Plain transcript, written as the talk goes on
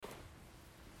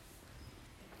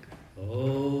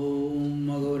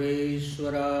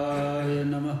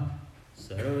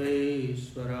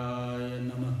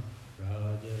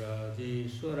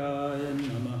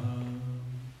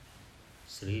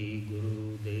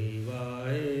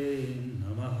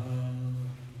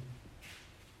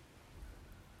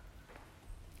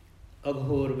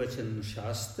Vachan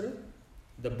Shastra,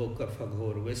 the book of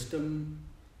Aghor Wisdom,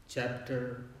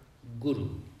 chapter Guru,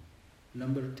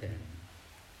 number 10.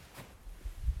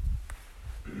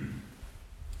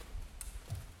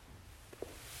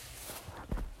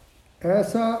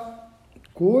 ऐसा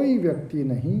कोई व्यक्ति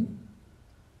नहीं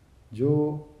जो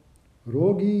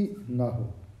रोगी न हो।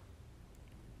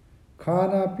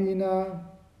 खाना पीना,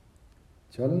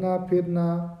 चलना फिरना,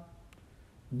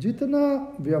 जितना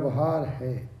व्यवहार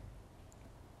है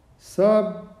सब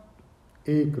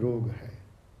एक रोग है।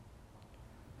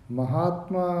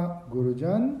 महात्मा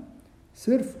गुरुजन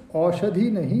सिर्फ औषधि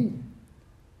नहीं,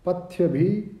 पथ्य भी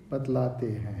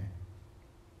बतलाते हैं।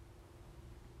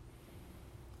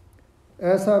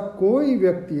 ऐसा कोई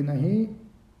व्यक्ति नहीं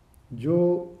जो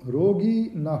रोगी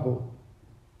न हो।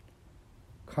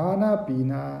 खाना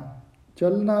पीना,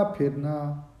 चलना फिरना,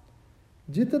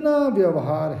 जितना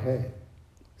व्यवहार है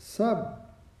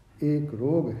सब एक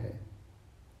रोग है।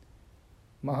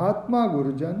 महात्मा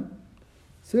गुरुजन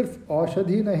सिर्फ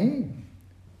औषधि नहीं,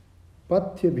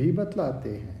 पथ्य भी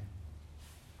बतलाते हैं।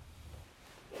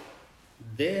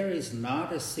 There is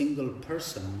not a single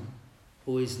person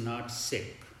who is not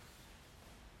sick.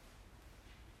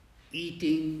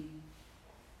 Eating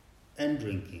and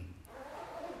drinking,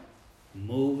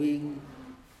 moving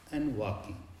and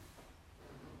walking.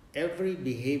 Every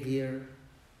behavior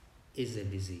is a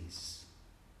disease.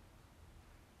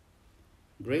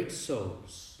 Great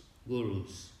souls,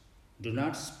 gurus, do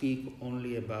not speak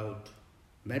only about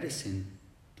medicine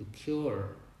to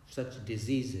cure such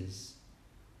diseases.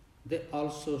 They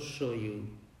also show you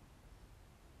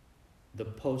the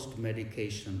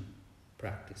post-medication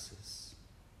practices.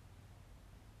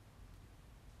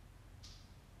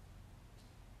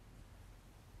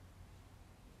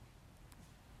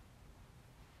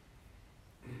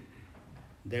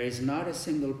 There is not a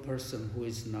single person who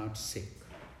is not sick.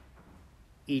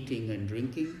 Eating and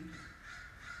drinking,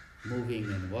 moving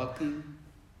and walking,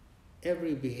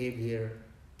 every behavior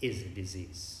is a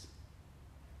disease.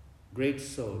 Great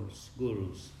souls,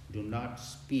 gurus, do not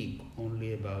speak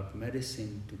only about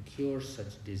medicine to cure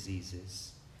such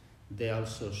diseases. They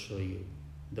also show you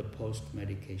the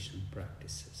post-medication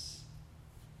practices.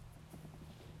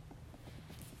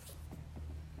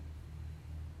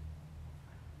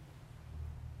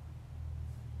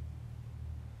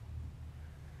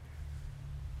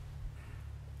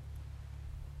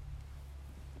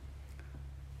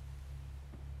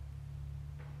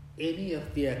 Any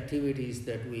of the activities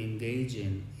that we engage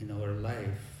in our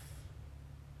life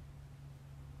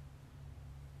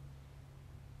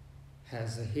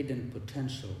has a hidden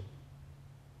potential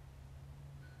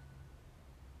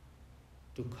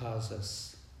to cause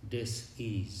us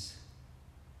dis-ease.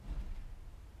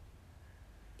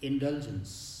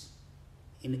 Indulgence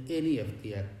in any of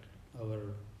our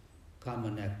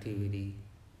common activity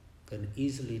can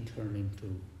easily turn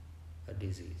into a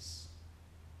disease.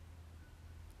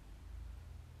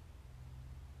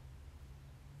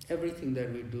 Everything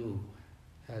that we do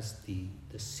has the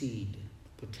seed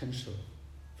potential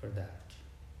for that.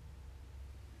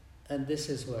 And this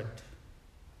is what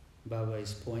Baba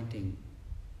is pointing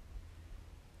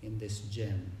in this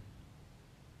gem,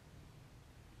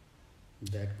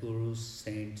 that gurus,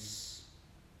 saints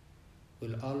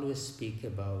will always speak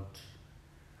about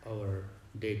our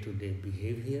day-to-day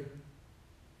behavior,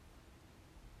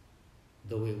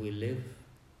 the way we live,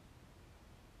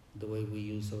 the way we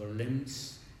use our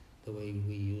limbs, the way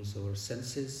we use our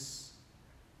senses,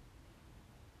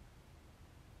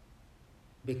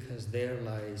 because there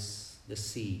lies the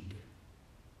seed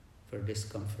for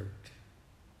discomfort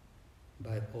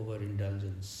by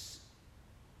overindulgence.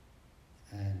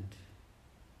 And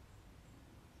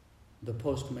the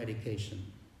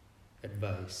post-medication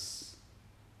advice,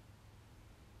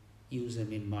 use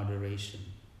them in moderation.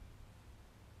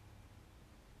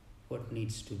 What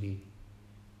needs to be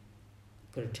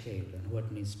curtailed and what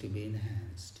needs to be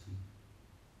enhanced.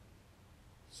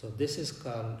 So this is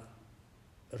called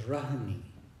Rahani.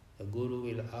 A guru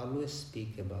will always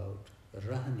speak about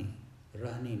Rahani.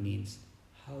 Rahani means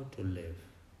how to live.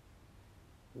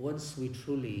 Once we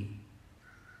truly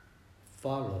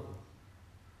follow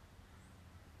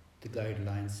the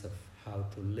guidelines of how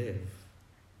to live,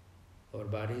 our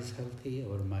body is healthy,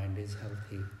 our mind is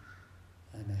healthy,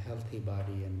 and a healthy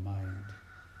body and mind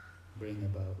bring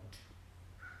about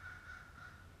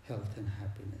health and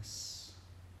happiness.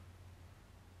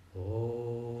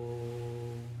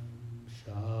 Om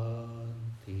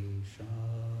Shanti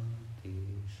Shanti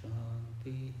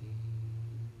Shanti.